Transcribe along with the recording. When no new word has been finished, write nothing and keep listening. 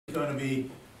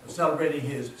be celebrating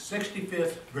his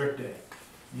 65th birthday.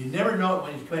 You never know it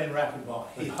when he's playing racquetball.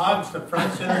 He hogs the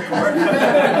front center court.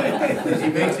 He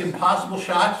makes impossible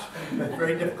shots. It's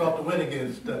very difficult to win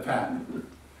against Pat.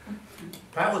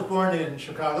 Pat was born in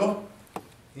Chicago.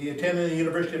 He attended the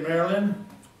University of Maryland,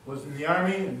 was in the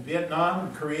Army in Vietnam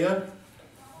and Korea.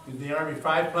 He was in the Army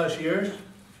 5+ years.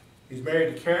 He's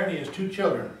married to Karen. He has 2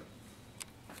 children.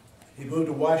 He moved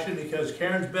to Washington because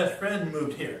Karen's best friend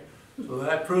moved here. So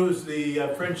that proves the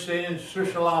French saying,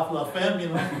 cherche la femme, you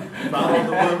know, follow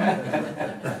the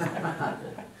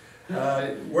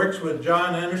woman. Works with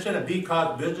John Anderson at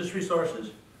Because Business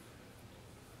Resources.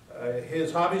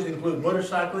 His hobbies include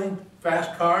motorcycling,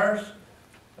 fast cars,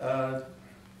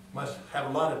 must have a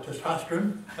lot of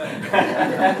testosterone.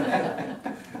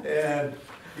 And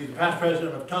he's past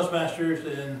president of Toastmasters,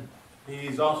 and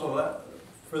he's also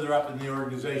further up in the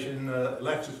organization.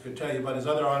 Alexis could tell you about his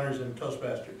other honors in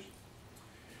Toastmasters.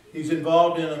 He's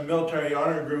involved in a military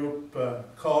honor group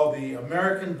called the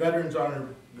American Veterans Honor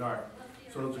Guard.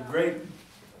 So it's a great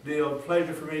deal of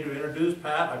pleasure for me to introduce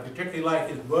Pat. I particularly like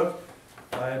his book.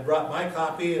 I brought my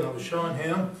copy and I was showing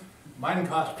him. Mine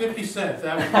cost 50 cents.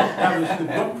 That was the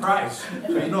book price.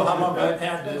 So you know how long I've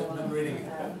had this and been reading it.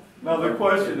 Now the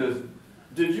question is,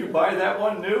 did you buy that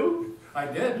one new? I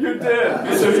did. You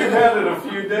did. So you had it a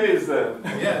few days then.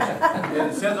 Yes. And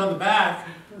it says on the back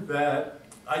that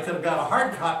I could have got a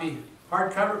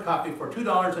hardcover copy for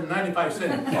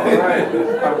 $2.95. All right.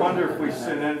 I wonder if we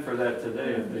sent in for that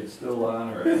today, if they'd still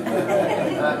honor it.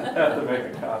 Have to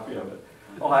make a copy of it.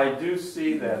 Well, I do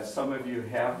see that some of you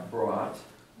have brought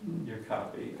your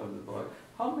copy of the book.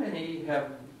 How many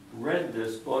have read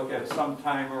this book at some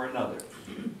time or another?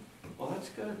 Well, that's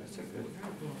good. That's a good.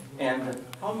 And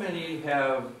how many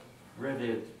have read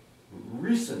it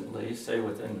recently, say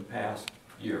within the past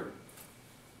year?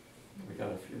 We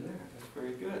got a few there. That's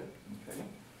very good. Okay.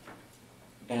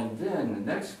 And then the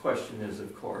next question is,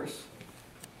 of course,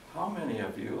 how many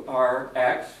of you are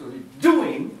actually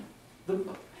doing the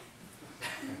book?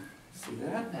 See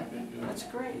that? That's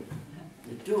great.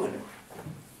 You're doing it.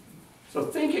 So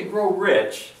Think and Grow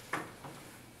Rich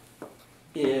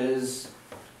is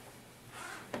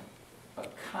a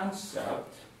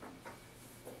concept,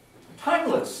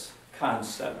 timeless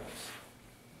concepts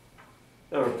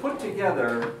that were put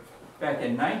together back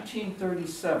in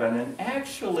 1937, and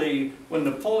actually when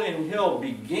Napoleon Hill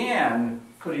began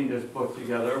putting this book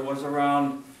together was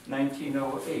around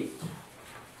 1908.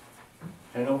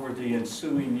 And over the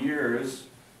ensuing years,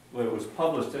 when it was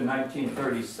published in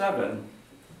 1937,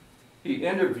 he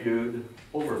interviewed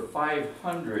over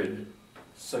 500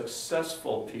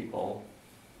 successful people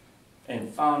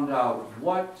and found out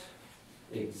what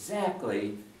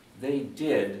exactly they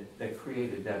did that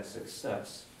created that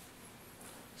success.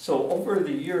 So over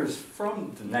the years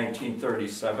from the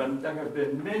 1937, there have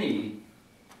been many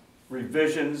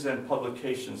revisions and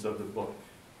publications of the book.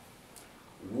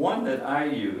 One that I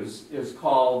use is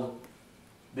called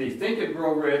the Think and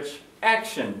Grow Rich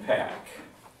Action Pack.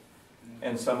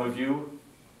 And some of you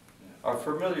are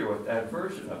familiar with that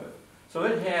version of it. So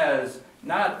it has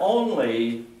not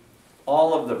only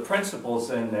all of the principles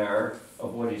in there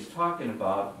of what he's talking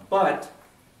about, but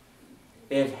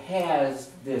it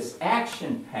has this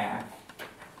action pack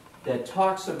that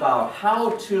talks about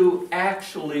how to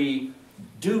actually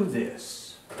do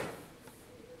this.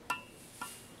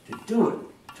 To do it,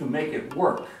 to make it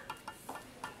work.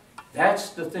 That's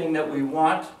the thing that we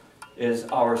want, is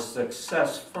our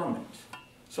success from it.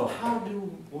 So how do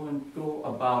one go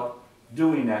about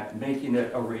doing that, making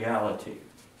it a reality?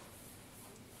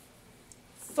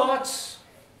 Thoughts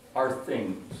are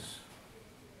things.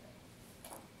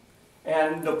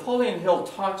 And Napoleon Hill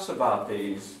talks about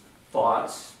these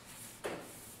thoughts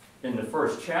in the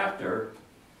first chapter.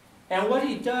 And what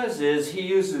he does is he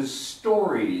uses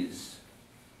stories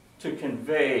to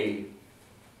convey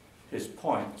his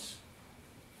points.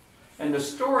 And the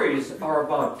stories are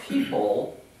about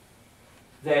people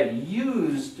that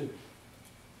used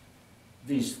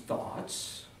these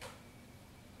thoughts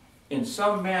in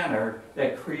some manner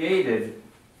that created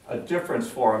a difference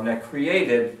for them, that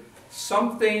created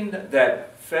something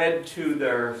that fed to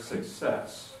their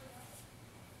success.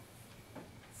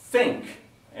 Think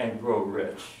and grow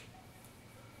rich.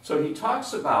 So he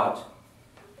talks about,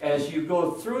 as you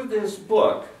go through this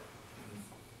book,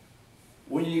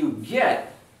 when you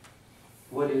get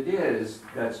what it is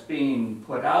that's being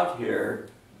put out here,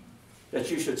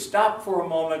 that you should stop for a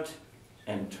moment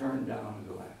and turn down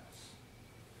a glass.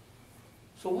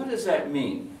 So what does that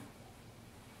mean?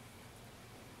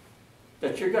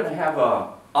 That you're going to have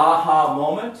a aha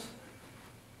moment?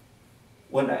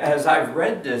 as I've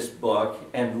read this book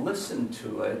and listened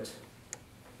to it,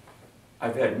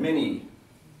 I've had many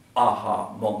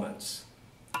aha moments.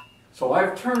 So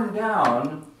I've turned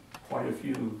down quite a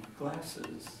few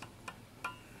glasses.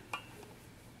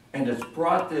 And it's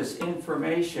brought this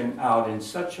information out in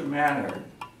such a manner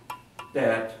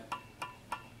that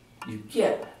you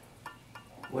get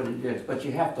what it is, but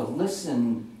you have to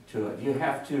listen to it. You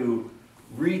have to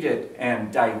read it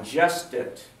and digest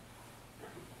it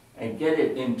and get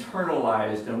it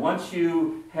internalized. And once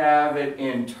you have it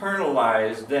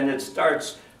internalized, then it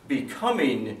starts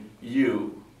becoming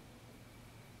you.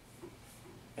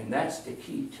 And that's the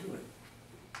key to it,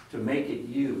 to make it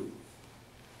you.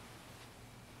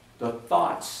 The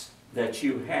thoughts that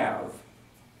you have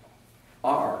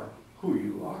are who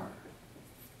you are.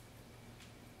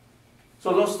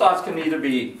 So those thoughts can either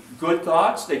be good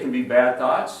thoughts, they can be bad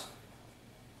thoughts.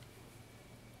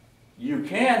 You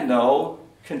can, though,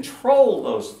 control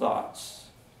those thoughts.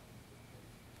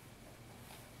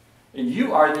 And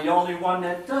you are the only one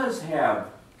that does have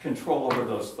control over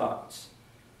those thoughts.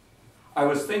 I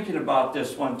was thinking about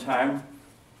this one time.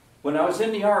 When I was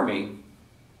in the Army,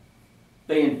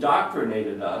 they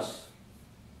indoctrinated us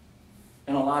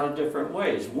in a lot of different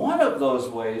ways. One of those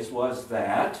ways was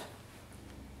that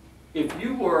if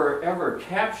you were ever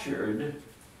captured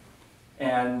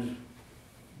and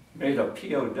made a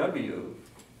POW,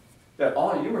 that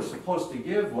all you were supposed to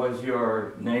give was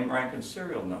your name, rank, and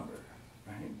serial number,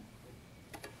 right?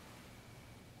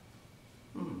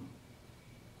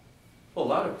 Well, a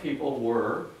lot of people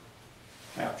were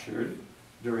captured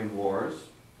during wars,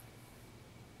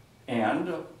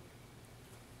 and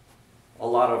a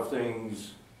lot of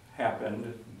things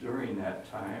happened during that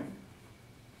time.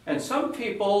 And some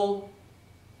people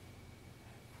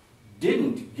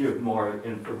didn't give more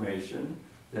information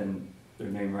than their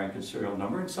name, rank, and serial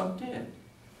number, and some did.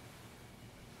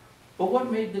 But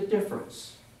what made the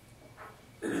difference?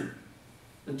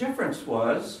 The difference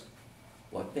was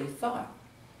what they thought.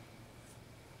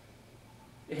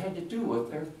 It had to do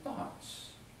with their thoughts.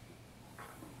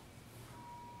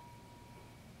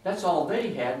 That's all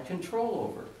they had control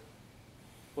over,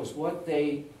 was what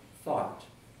they thought.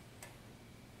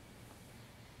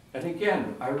 And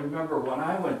again, I remember when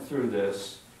I went through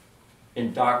this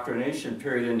indoctrination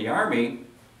period in the Army,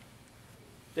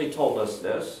 they told us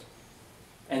this.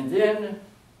 And then,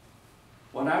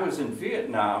 when I was in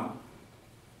Vietnam,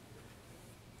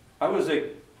 I was an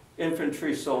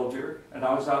infantry soldier, and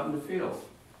I was out in the field.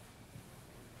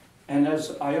 And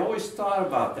as I always thought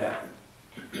about that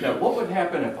what would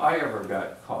happen if I ever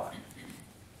got caught?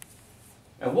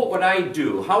 And what would I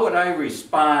do? How would I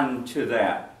respond to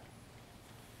that?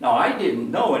 Now, I didn't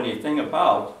know anything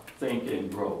about Think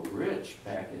and Grow Rich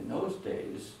back in those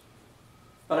days,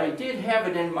 but I did have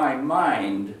it in my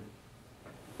mind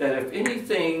that if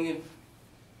anything,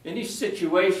 any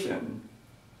situation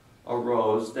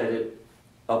arose that it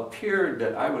appeared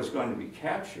that I was going to be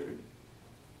captured,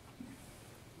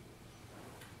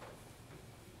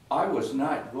 I was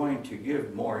not going to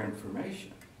give more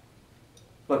information.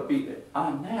 But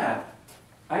on that,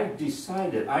 I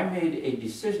made a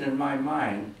decision in my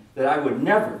mind that I would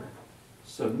never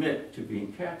submit to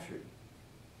being captured,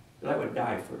 that I would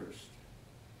die first.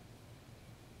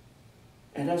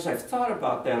 And as I've thought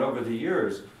about that over the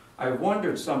years, I've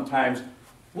wondered sometimes,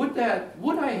 would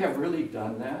I have really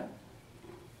done that?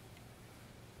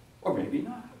 Or maybe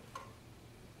not.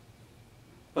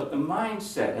 But the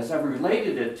mindset, as I've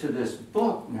related it to this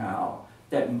book now,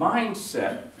 that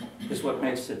mindset is what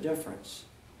makes the difference.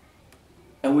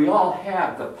 And we all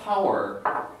have the power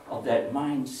of that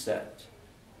mindset.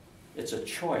 It's a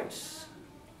choice.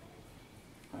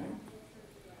 Right?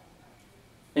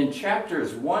 In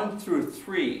chapters 1 through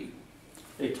 3,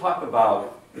 they talk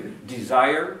about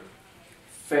desire,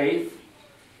 faith,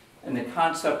 and the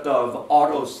concept of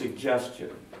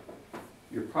autosuggestion.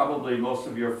 Most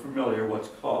of you are familiar with what's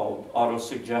called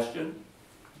autosuggestion.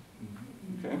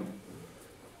 Okay?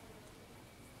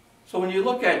 So when you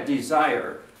look at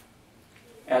desire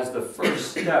as the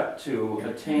first step to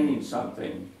attaining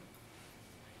something,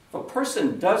 if a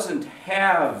person doesn't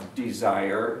have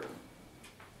desire,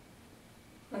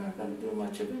 they're not going to do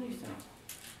much of anything.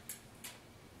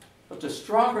 But the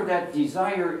stronger that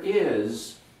desire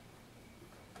is,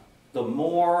 the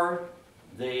more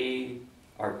they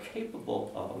are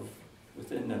capable of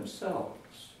within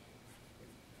themselves.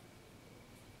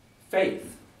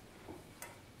 Faith.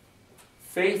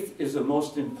 Faith is the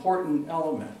most important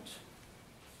element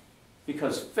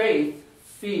because faith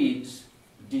feeds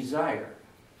desire.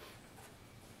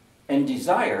 And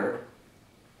desire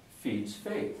feeds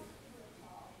faith.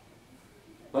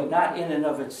 But not in and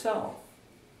of itself.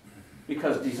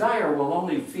 Because desire will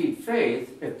only feed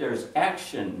faith if there's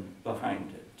action behind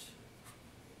it.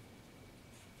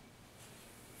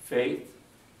 Faith,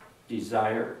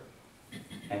 desire,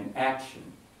 and action.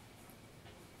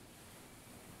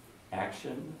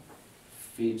 Action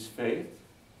feeds faith.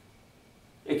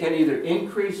 It can either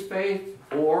increase faith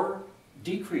or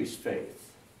decrease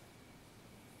faith,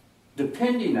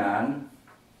 depending on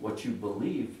what you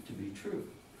believe to be true.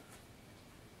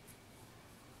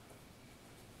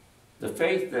 The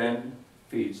faith then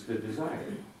feeds the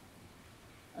desire.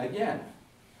 Again,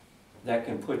 that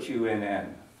can put you in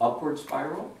an upward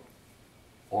spiral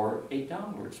or a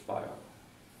downward spiral,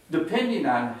 depending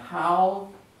on how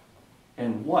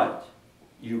and what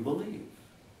you believe.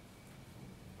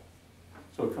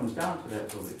 So it comes down to that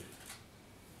belief.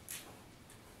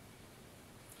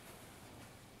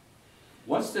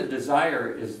 Once the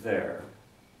desire is there,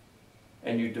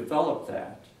 and you develop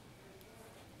that,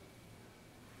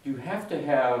 you have to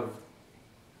have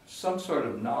some sort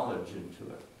of knowledge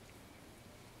into it.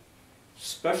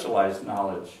 Specialized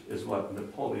knowledge is what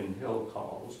Napoleon Hill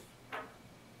calls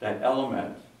that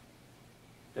element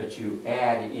that you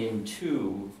add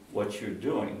into what you're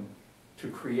doing to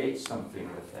create something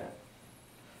with that.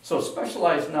 So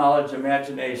specialized knowledge,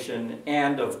 imagination,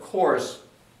 and of course,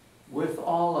 with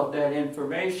all of that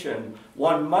information,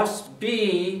 one must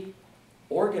be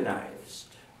organized.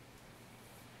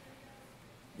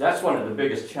 That's one of the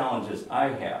biggest challenges I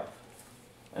have,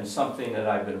 and something that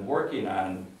I've been working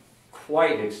on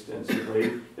quite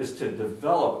extensively is to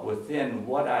develop within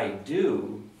what I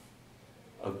do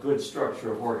a good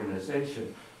structure of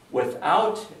organization.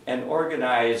 Without an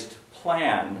organized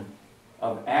plan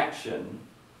of action,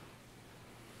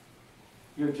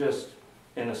 you're just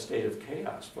in a state of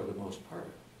chaos for the most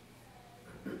part.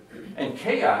 And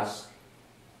chaos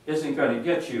isn't going to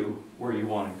get you where you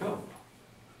want to go.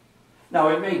 Now,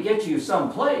 it may get you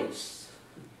someplace,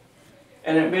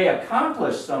 and it may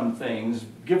accomplish some things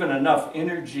given enough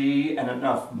energy and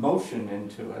enough motion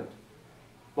into it,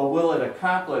 but will it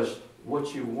accomplish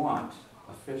what you want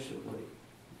efficiently?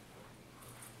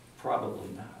 Probably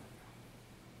not.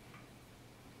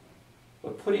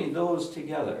 But putting those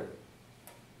together,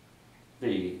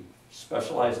 the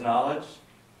specialized knowledge,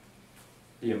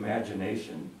 the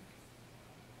imagination,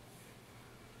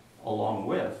 along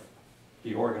with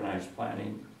the organized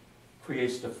planning,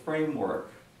 creates the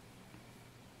framework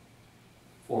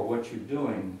for what you're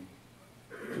doing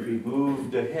to be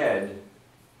moved ahead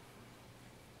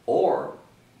or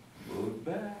moved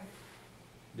back,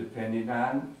 depending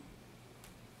on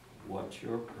what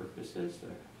your purpose is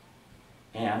there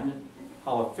and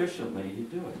how efficiently you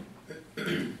do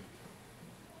it.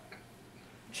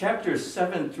 Chapters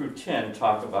 7 through 10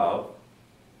 talk about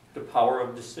the power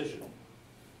of decision.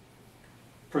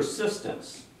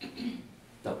 Persistence,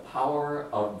 the power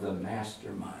of the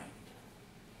mastermind.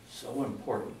 So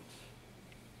important.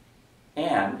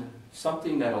 And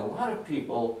something that a lot of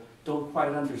people don't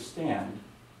quite understand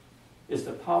is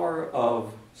the power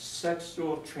of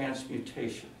sexual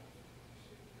transmutation.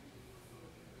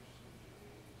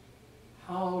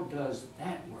 How does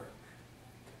that work?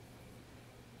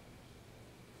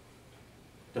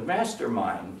 The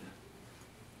mastermind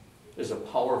is a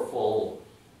powerful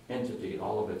entity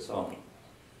all of its own.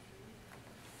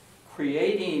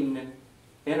 Creating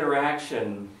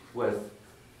interaction with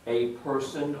a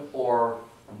person or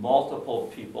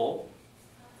multiple people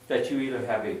that you either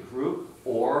have a group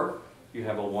or you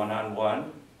have a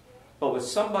one-on-one, but with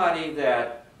somebody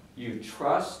that you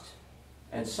trust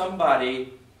and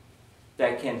somebody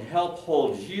that can help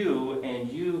hold you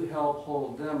and you help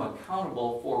hold them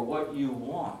accountable for what you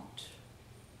want.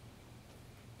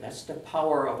 That's the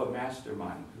power of a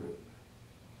mastermind group.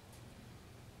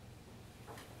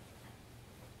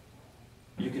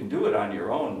 You can do it on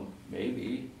your own,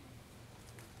 maybe.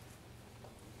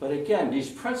 But again, these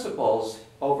principles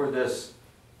over this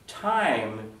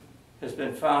time has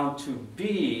been found to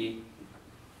be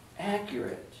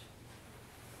accurate.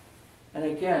 And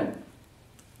again,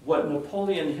 what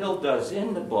Napoleon Hill does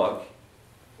in the book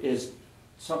is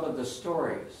some of the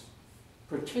stories.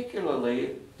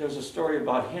 Particularly, there's a story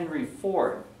about Henry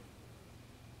Ford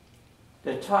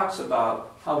that talks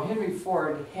about how Henry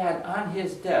Ford had on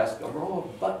his desk a row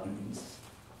of buttons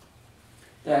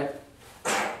that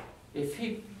if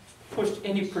he pushed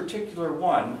any particular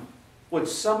one, would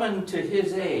summon to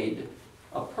his aid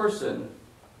a person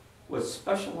with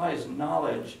specialized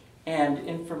knowledge and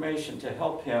information to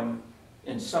help him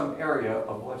in some area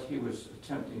of what he was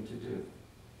attempting to do.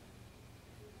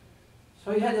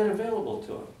 So he had that available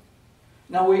to him.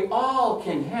 Now we all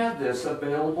can have this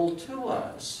available to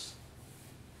us,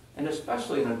 and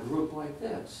especially in a group like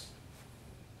this.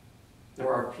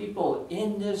 there are people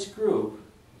in this group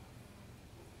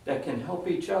that can help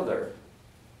each other.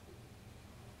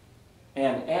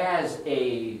 And as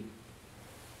a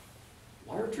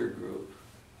larger group,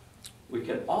 we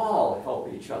can all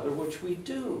help each other, which we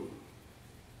do.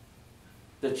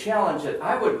 The challenge that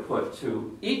I would put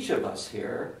to each of us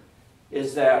here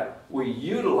is that we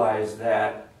utilize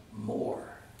that more.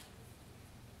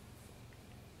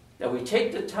 That we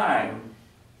take the time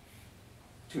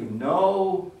to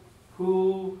know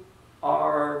who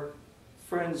our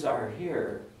friends are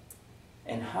here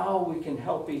and how we can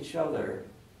help each other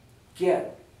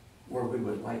get where we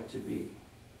would like to be.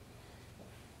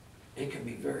 It can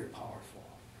be very powerful,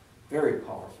 very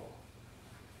powerful.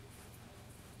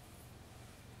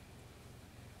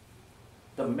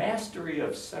 The mastery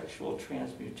of sexual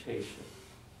transmutation.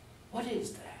 What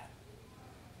is that?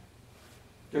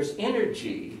 There's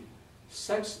energy.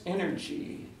 Sex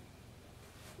energy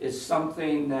is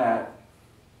something that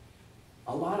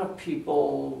a lot of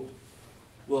people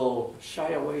will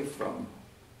shy away from.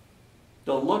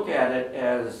 They'll look at it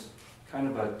as kind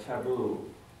of a taboo,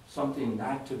 something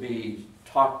not to be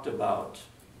talked about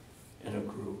in a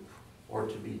group or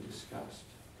to be discussed.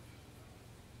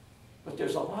 But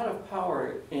there's a lot of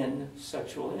power in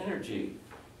sexual energy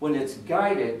when it's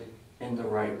guided in the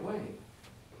right way.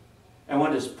 And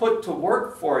when it's put to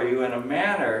work for you in a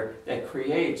manner that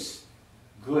creates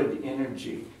good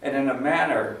energy and in a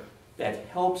manner that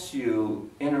helps you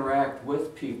interact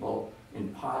with people in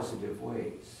positive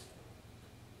ways.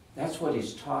 That's what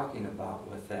he's talking about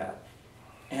with that.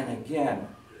 And again,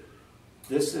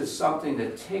 this is something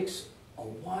that takes a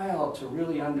while to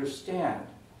really understand.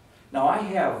 Now, I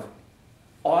have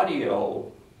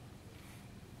audio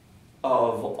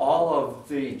of all of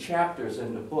the chapters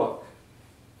in the book,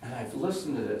 and I've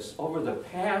listened to this over the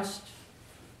past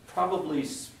probably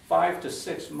 5 to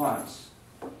 6 months.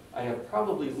 I have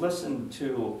probably listened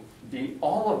to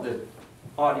all of the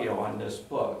audio on this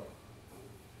book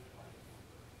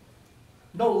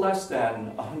no less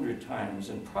than 100 times,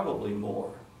 and probably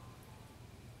more.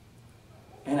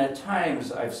 And at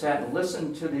times I've sat and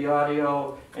listened to the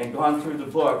audio and gone through the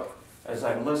book as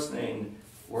I'm listening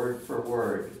word for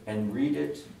word and read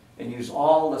it and use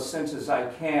all the senses I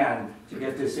can to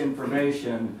get this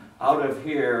information out of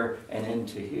here and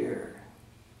into here,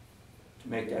 to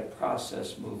make that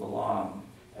process move along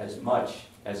as much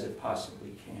as it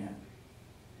possibly can.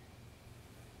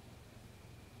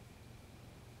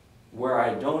 Where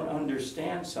I don't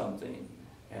understand something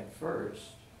at first,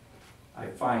 I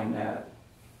find that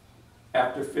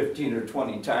after 15 or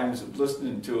 20 times of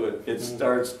listening to it, it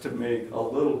starts to make a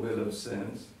little bit of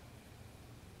sense.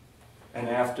 And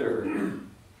after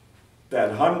that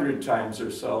 100 times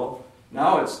or so,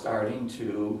 now it's starting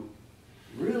to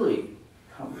really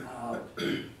come out.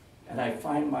 And I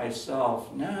find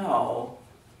myself now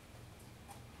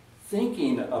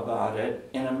thinking about it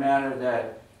in a manner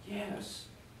that, yes,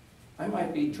 I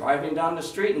might be driving down the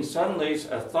street and suddenly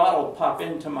a thought will pop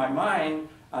into my mind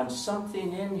on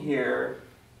something in here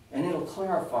and it'll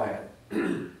clarify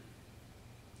it.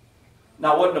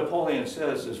 Now, what Napoleon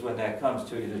says is when that comes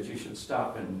to you that you should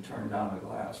stop and turn down a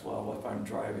glass. Well, if I'm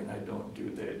driving, I don't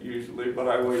do that usually, but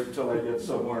I wait until I get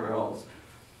somewhere else.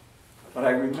 But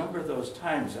I remember those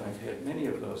times, and I've had many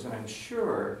of those, and I'm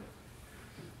sure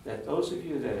that those of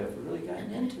you that have really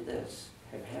gotten into this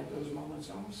have had those moments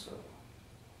also.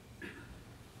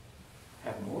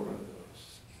 Have more of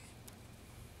those.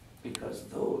 Because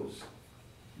those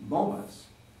moments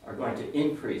are going to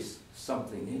increase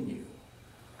something in you.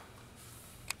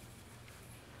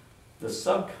 The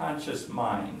subconscious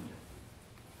mind,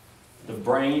 the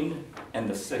brain, and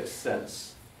the sixth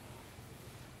sense.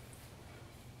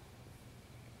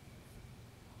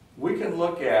 We can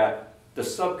look at the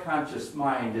subconscious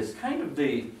mind as kind of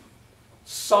the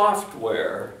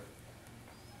software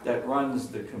that runs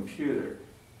the computer.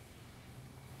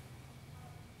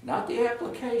 Not the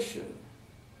application,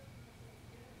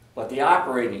 but the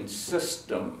operating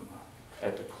system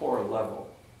at the core level.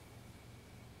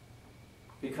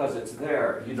 Because it's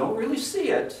there. You don't really see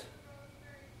it,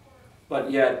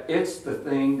 but yet it's the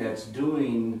thing that's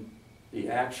doing the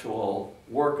actual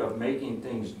work of making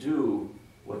things do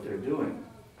what they're doing.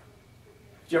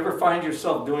 Did you ever find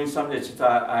yourself doing something that you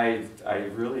thought, I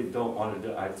really don't want to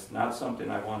do, it's not something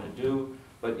I want to do,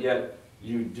 but yet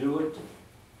you do it?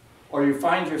 Or you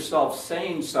find yourself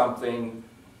saying something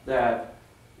that,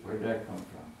 where'd that come from?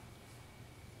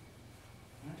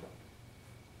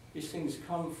 These things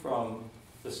come from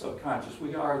the subconscious.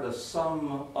 We are the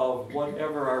sum of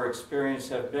whatever our experience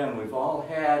have been. We've all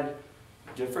had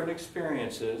different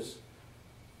experiences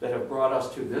that have brought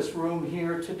us to this room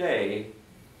here today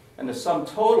And the sum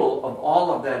total of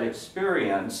all of that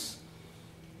experience,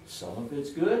 some of it's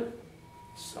good,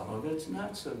 some of it's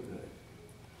not so good.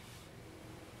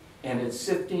 And it's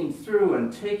sifting through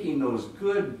and taking those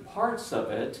good parts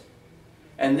of it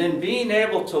and then being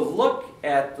able to look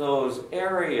at those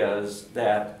areas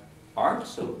that aren't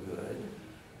so good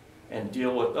and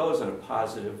deal with those in a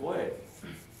positive way.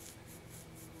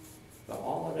 But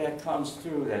all of that comes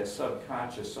through that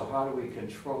subconscious. So how do we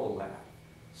control that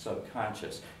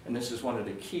subconscious? And this is one of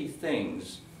the key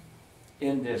things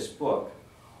in this book.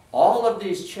 All of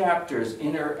these chapters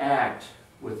interact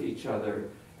with each other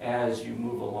as you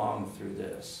move along through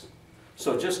this.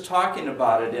 So just talking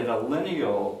about it in a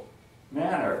lineal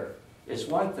manner is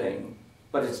one thing,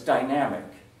 but it's dynamic,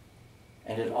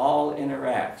 and it all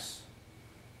interacts.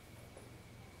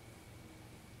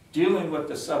 Dealing with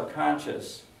the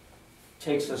subconscious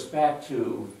takes us back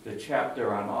to the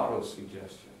chapter on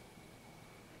autosuggestion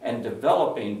and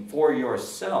developing for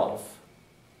yourself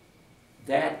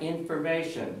that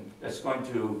information that's going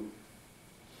to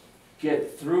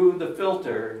get through the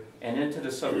filter and into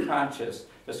the subconscious,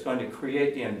 that's going to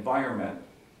create the environment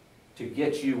to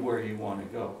get you where you want to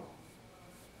go.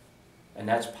 And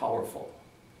that's powerful.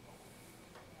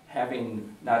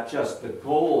 Having not just the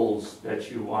goals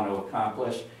that you want to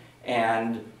accomplish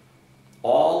and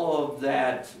all of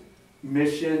that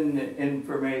mission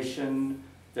information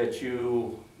that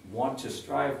you want to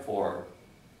strive for,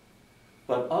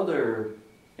 but other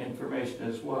information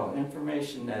as well.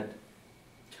 Information that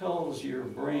tells your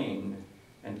brain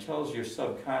and tells your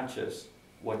subconscious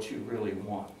what you really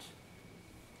want.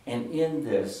 And in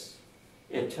this,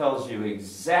 it tells you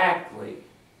exactly,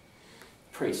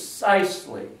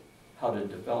 precisely how to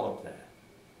develop that.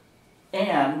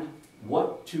 And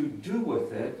what to do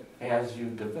with it as you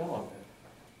develop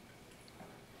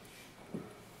it.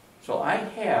 So I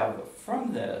have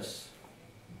from this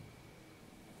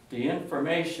the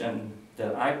information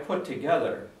that I put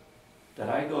together that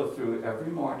I go through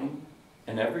every morning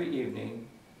and every evening,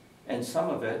 and some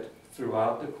of it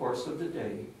throughout the course of the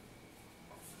day.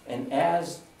 And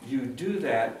as you do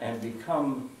that and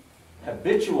become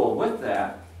habitual with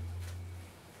that,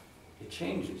 it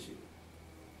changes you.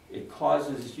 It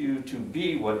causes you to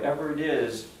be whatever it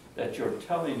is that you're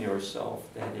telling yourself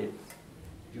that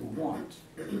you want.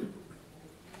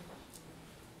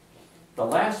 The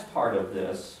last part of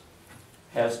this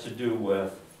has to do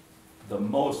with the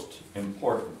most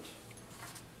important.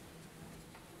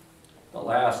 The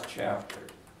last chapter.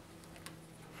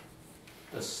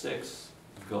 The 6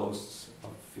 ghosts of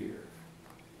fear.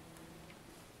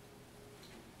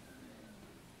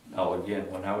 Now again,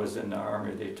 when I was in the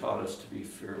Army, they taught us to be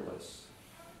fearless.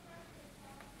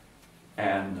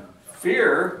 And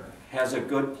fear has a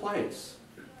good place,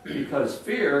 because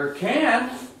fear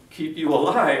can keep you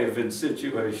alive in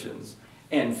situations.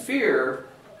 And fear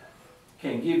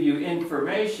can give you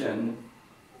information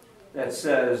that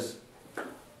says,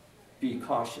 be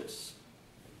cautious.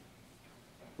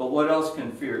 But what else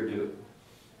can fear do?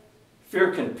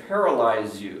 Fear can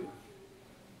paralyze you.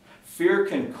 Fear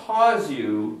can cause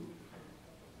you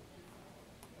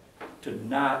to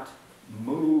not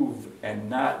move and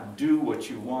not do what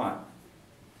you want.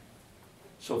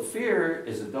 So fear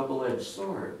is a double-edged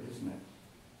sword, isn't it?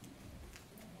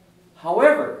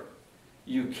 However,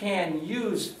 you can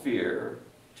use fear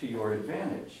to your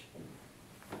advantage.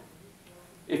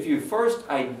 If you first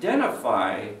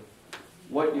identify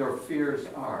what your fears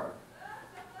are.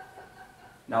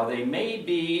 Now, they may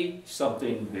be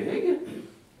something big,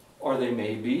 or they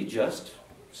may be just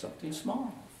something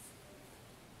small.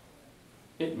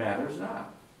 It matters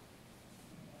not.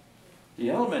 The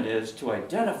element is to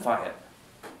identify it,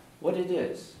 what it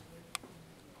is.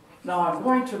 Now, I'm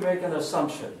going to make an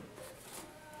assumption.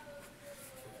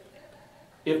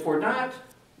 If we're not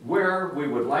where we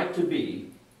would like to be,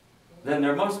 then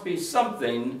there must be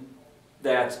something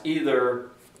that's either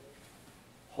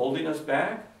holding us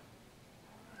back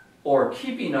or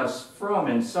keeping us from,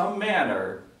 in some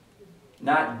manner,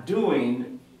 not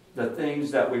doing the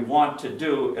things that we want to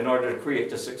do in order to create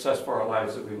the success for our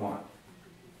lives that we want.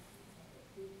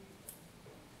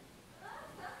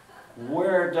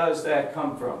 Where does that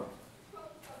come from?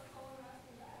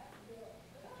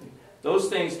 Those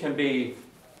things can be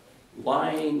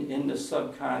lying in the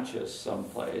subconscious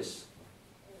someplace,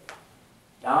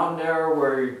 down there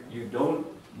where you don't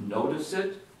notice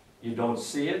it, you don't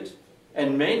see it,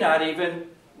 and may not even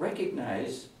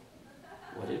recognize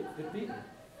what it could be.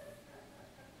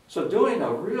 So doing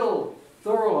a real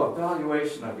thorough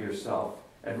evaluation of yourself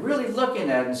and really looking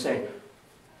at it and saying,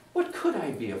 what could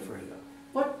I be afraid of?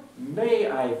 What may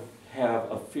I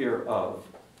have a fear of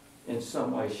in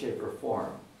some way, shape, or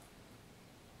form?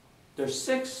 there's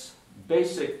 6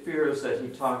 basic fears that he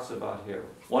talks about here.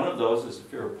 One of those is the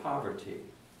fear of poverty.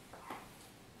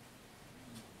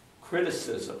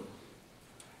 Criticism.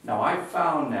 Now, I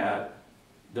found that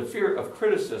the fear of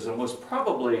criticism was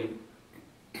probably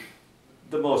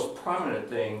the most prominent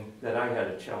thing that I had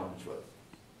a challenge with.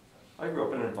 I grew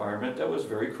up in an environment that was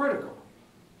very critical.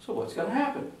 So what's going to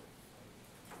happen?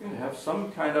 You're going to have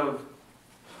some kind of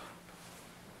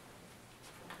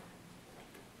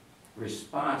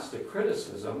response to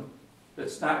criticism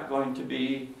that's not going to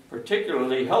be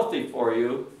particularly healthy for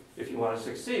you if you want to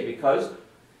succeed. Because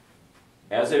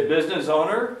as a business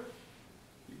owner,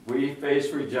 we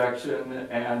face rejection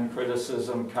and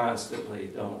criticism constantly,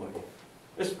 don't we?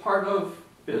 It's part of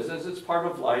business, it's part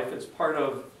of life, it's part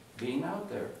of being out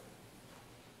there.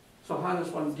 So how does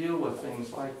one deal with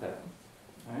things like that?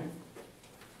 Right?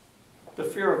 The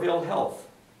fear of ill health,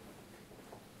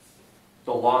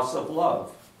 the loss of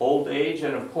love, old age,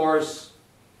 and of course,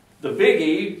 the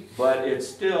biggie, but it's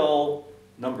still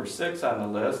number 6 on the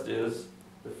list, is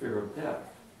the fear of death.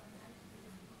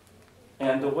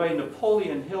 And the way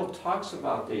Napoleon Hill talks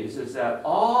about these is that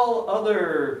all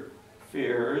other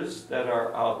fears that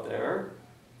are out there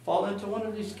fall into one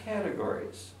of these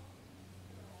categories.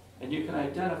 And you can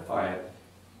identify it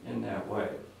in that way.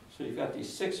 So you've got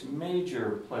these 6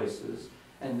 major places,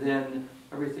 and then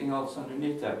everything else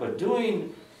underneath that. But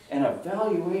doing an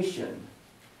evaluation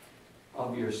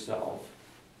of yourself,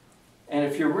 and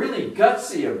if you're really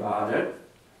gutsy about it,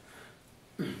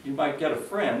 you might get a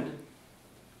friend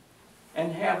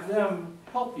and have them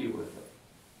help you with it.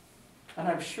 And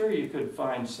I'm sure you could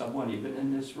find someone, even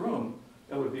in this room,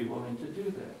 that would be willing to do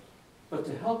that. But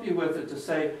to help you with it, to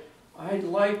say, I'd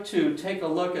like to take a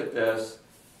look at this,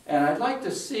 and I'd like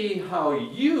to see how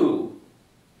you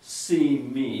see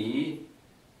me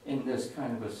in this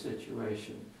kind of a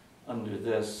situation, under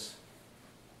this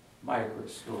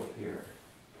microscope here.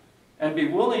 And be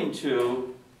willing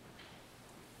to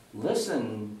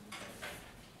listen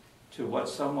to what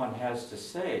someone has to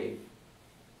say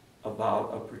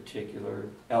about a particular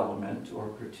element or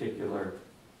a particular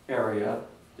area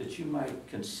that you might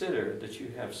consider that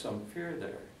you have some fear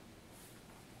there.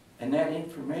 And that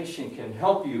information can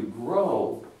help you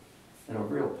grow in a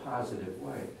real positive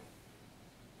way.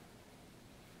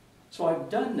 So I've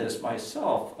done this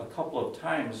myself a couple of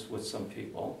times with some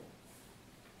people,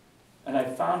 and I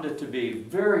found it to be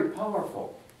very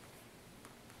powerful.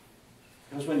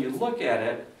 Because when you look at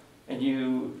it, and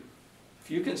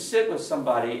if you can sit with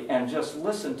somebody and just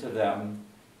listen to them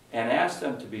and ask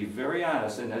them to be very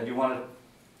honest, and that you want to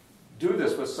do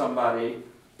this with somebody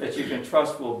that you can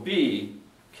trust will be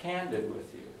candid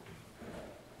with you.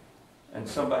 And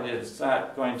somebody that's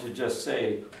not going to just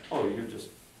say, oh, you're just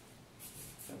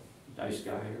a nice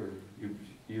guy, or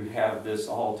you have this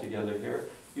all together here.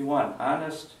 You want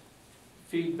honest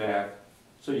feedback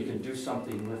so you can do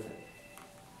something with it.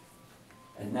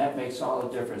 And that makes all the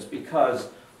difference, because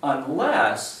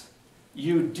unless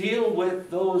you deal with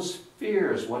those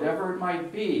fears, whatever it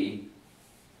might be,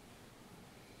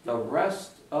 the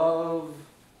rest of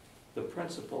the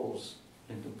principles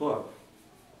in the book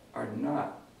are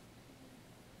not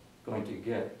going to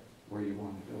get where you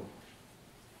want to go.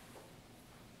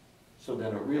 So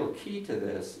then a real key to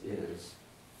this is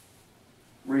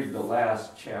read the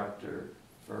last chapter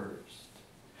first.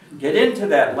 Get into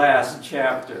that last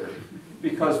chapter,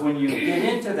 because when you get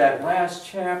into that last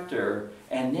chapter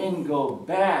and then go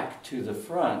back to the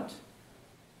front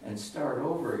and start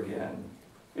over again,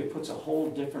 it puts a whole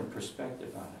different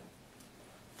perspective on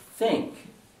it.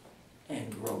 Think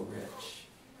and grow rich.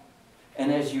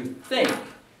 And as you think,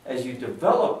 as you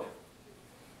develop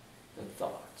the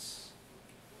thoughts,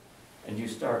 and you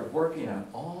start working on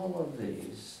all of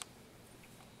these,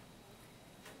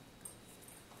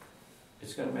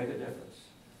 it's going to make a difference.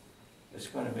 It's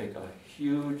going to make a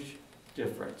huge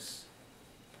difference.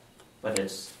 But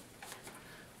it's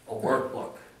a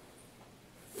workbook.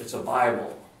 It's a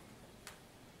Bible.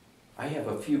 I have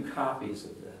a few copies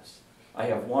of this. I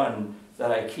have one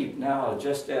that I keep now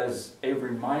just as a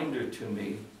reminder to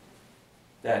me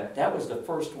that that was the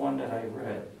first one that I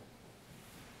read.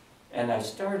 And I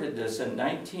started this in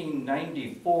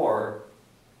 1994.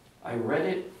 I read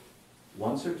it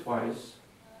once or twice,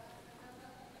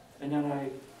 and then I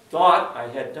thought I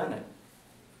had done it.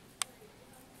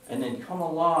 And then come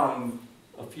along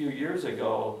a few years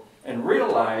ago and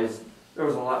realized there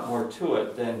was a lot more to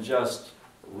it than just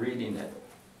reading it.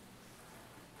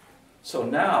 So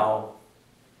now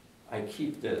I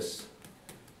keep this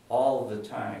all the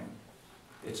time.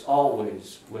 It's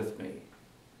always with me.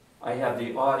 I have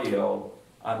the audio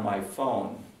on my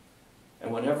phone,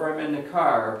 and whenever I'm in the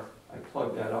car, I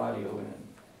plug that audio in.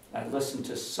 I listen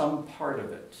to some part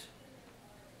of it.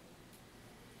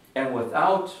 And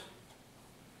without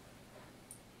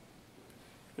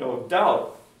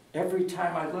doubt, every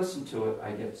time I listen to it,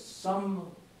 I get some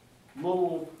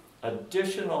little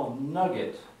additional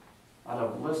nugget out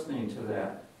of listening to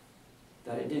that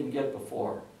I didn't get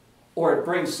before. Or it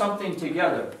brings something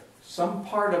together, some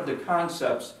part of the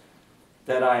concepts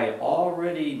that I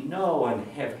already know and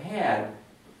have had,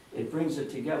 it brings it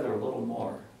together a little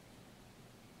more.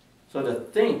 So to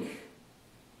think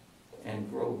and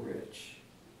grow rich.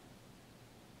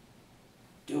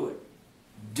 Do it.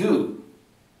 Do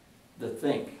the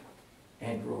think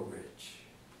and grow rich.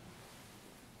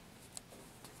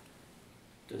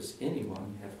 Does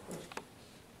anyone have questions?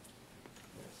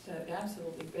 That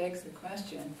absolutely begs the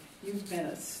question. You've been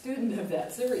a student of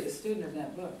that, serious student of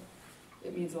that book.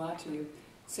 It means a lot to you.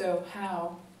 So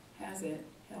how has it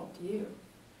helped you?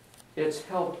 It's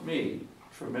helped me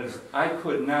tremendously. I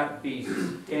could not be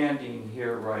standing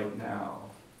here right now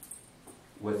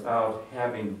without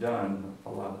having done a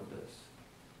lot of this.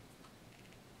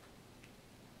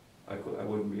 I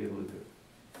wouldn't be able to do it.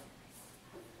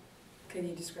 Can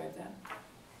you describe that?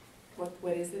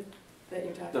 What is it that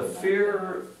you're talking The about?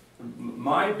 fear,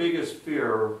 my biggest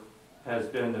fear has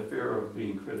been the fear of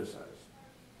being criticized.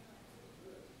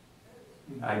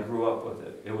 I grew up with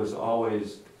it. It was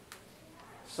always,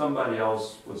 somebody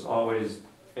else was always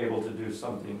able to do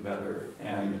something better.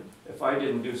 And if I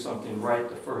didn't do something right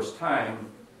the first time,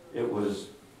 it was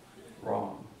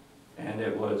wrong. And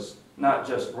it was not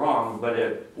just wrong, but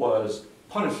it was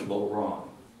punishable wrong.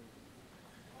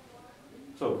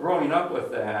 So growing up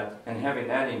with that and having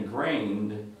that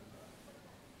ingrained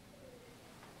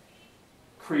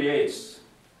creates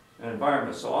an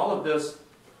environment. So all of this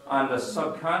on the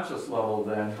subconscious level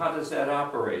then, how does that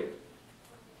operate?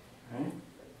 Right?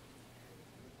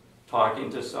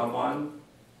 Talking to someone,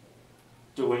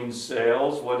 doing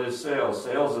sales. What is sales?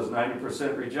 Sales is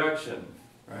 90% rejection,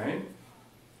 right?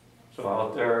 So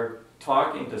out there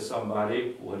talking to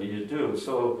somebody, what do you do?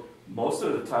 So most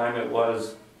of the time it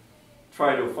was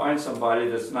try to find somebody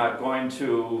that's not going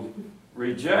to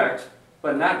reject,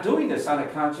 but not doing this on a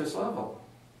conscious level.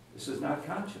 This is not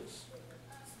conscious.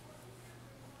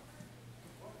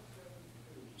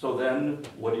 So then,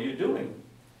 what are you doing?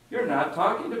 You're not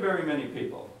talking to very many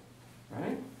people,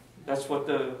 right? That's what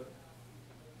happens.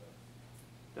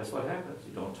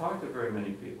 You don't talk to very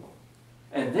many people.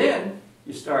 And then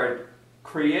you start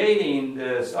creating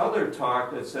this other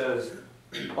talk that says,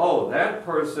 oh, that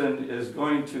person is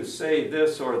going to say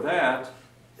this or that,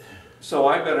 so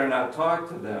I better not talk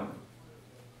to them.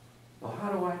 Well,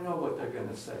 how do I know what they're going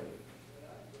to say?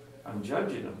 I'm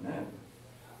judging them then.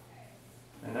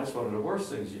 And that's one of the worst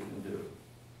things you can do.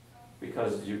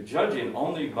 Because you're judging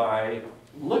only by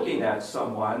looking at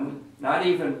someone, not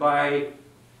even by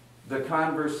the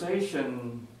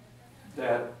conversation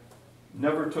that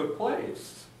never took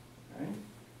place. Right?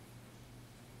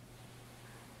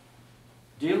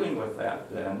 Dealing with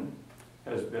that, then,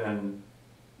 has been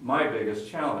my biggest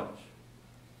challenge.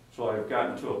 So I've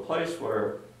gotten to a place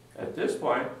where, at this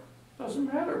point, it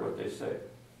doesn't matter what they say.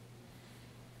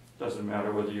 Doesn't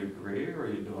matter whether you agree or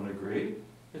you don't agree.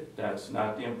 That's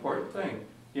not the important thing.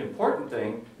 The important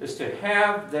thing is to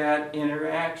have that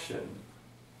interaction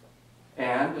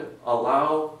and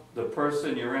allow the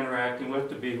person you're interacting with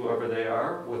to be whoever they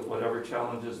are, with whatever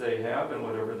challenges they have and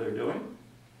whatever they're doing,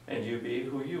 and you be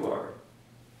who you are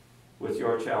with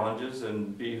your challenges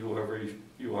and be whoever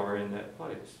you are in that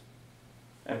place.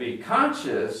 And be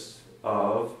conscious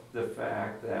of the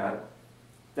fact that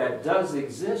that does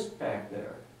exist back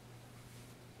there.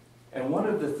 And one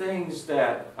of the things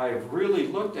that I've really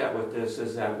looked at with this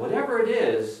is that whatever it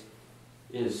is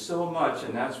so much,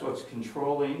 and that's what's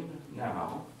controlling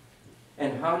now.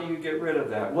 And how do you get rid of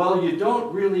that? Well, you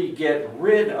don't really get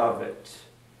rid of it,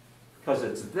 because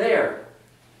it's there.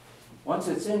 Once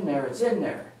it's in there, it's in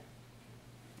there.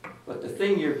 But the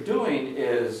thing you're doing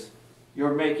is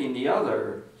you're making the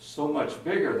other so much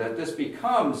bigger that this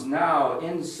becomes now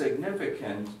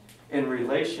insignificant in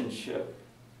relationship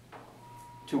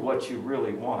to what you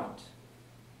really want,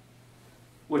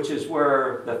 which is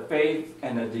where the faith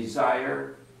and the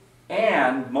desire,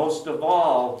 and most of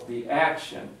all, the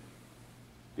action.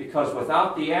 Because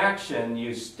without the action,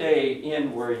 you stay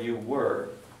in where you were.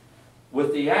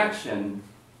 With the action,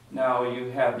 now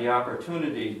you have the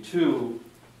opportunity to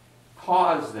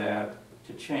cause that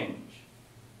to change.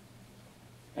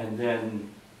 And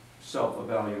then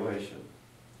self-evaluation.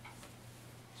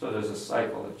 So there's a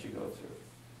cycle that you go through.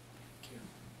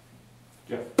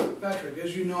 Jeff. Patrick,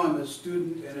 as you know, I'm a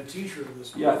student and a teacher of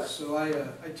this book, Yes. so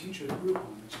I teach a group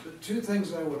on this. But two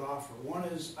things I would offer. One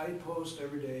is I post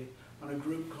every day on a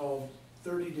group called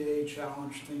 30-Day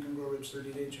Challenge, Think and Grow Rich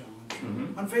 30-Day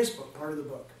Challenge, on Facebook, part of the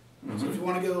book. So if you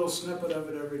want to get a little snippet of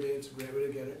it every day, it's a great way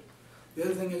to get it. The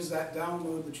other thing is that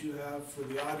download that you have for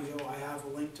the audio, I have a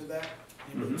link to that.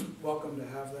 Anybody's welcome to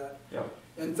have that. Yeah.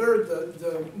 And third,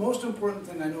 the most important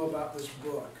thing I know about this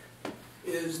book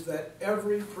is that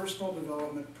every personal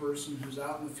development person who's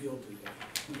out in the field today,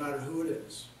 no matter who it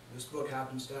is, this book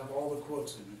happens to have all the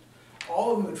quotes in it,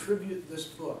 all of them attribute this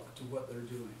book to what they're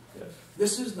doing. Yes.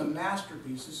 This is the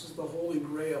masterpiece, this is the holy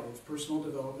grail of personal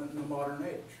development in the modern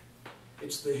age.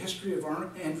 It's the history of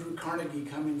Andrew Carnegie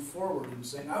coming forward and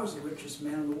saying, I was the richest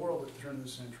man in the world at the turn of the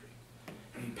century.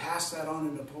 And he passed that on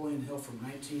to Napoleon Hill from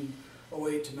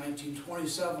 1908 to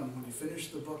 1927. When he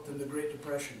finished the book, then the Great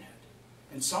Depression hit.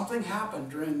 And something happened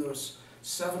during those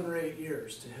 7 or 8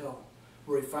 years to Hill,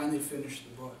 where he finally finished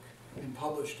the book and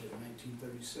published it in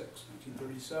 1936,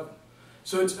 1937.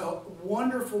 So it's a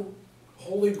wonderful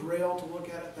holy grail to look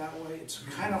at it that way. It's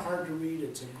kind of hard to read.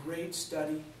 It's a great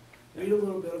study. Read a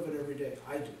little bit of it every day.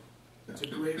 I do. It's a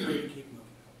great way to keep moving.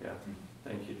 Yeah,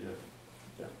 thank you, Jeff.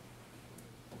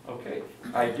 Yeah. Okay,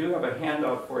 I do have a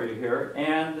handout for you here,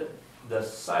 and the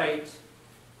site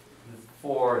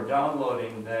for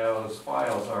downloading those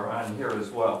files are on here as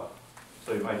well.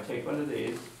 So you might take one of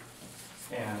these,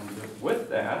 and with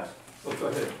that, oh, go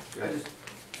ahead. I just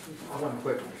one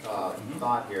quick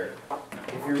thought here.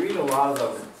 If you read a lot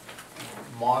of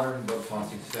the modern books on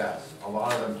success, a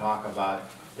lot of them talk about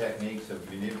techniques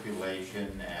of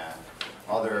manipulation and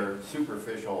other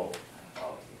superficial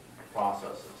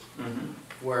processes.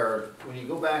 Where when you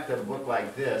go back to a book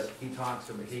like this, he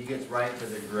gets right to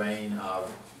the grain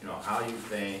of how you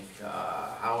think,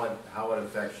 how it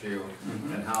affects you,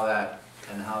 and how that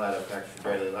affects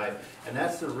your daily life. And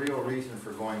that's the real reason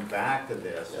for going back to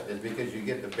this, is because you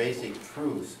get the basic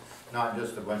truths, not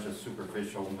just a bunch of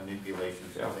superficial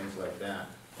manipulations and things like that.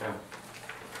 Yeah.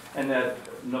 And that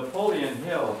Napoleon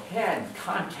Hill had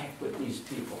contact with these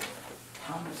people.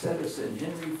 Thomas Edison,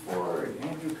 Henry Ford,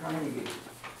 Andrew Carnegie,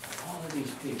 all of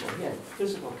these people. He had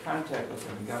physical contact with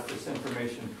them. He got this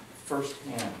information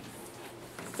firsthand.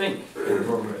 Think and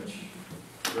grow rich.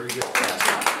 Very good.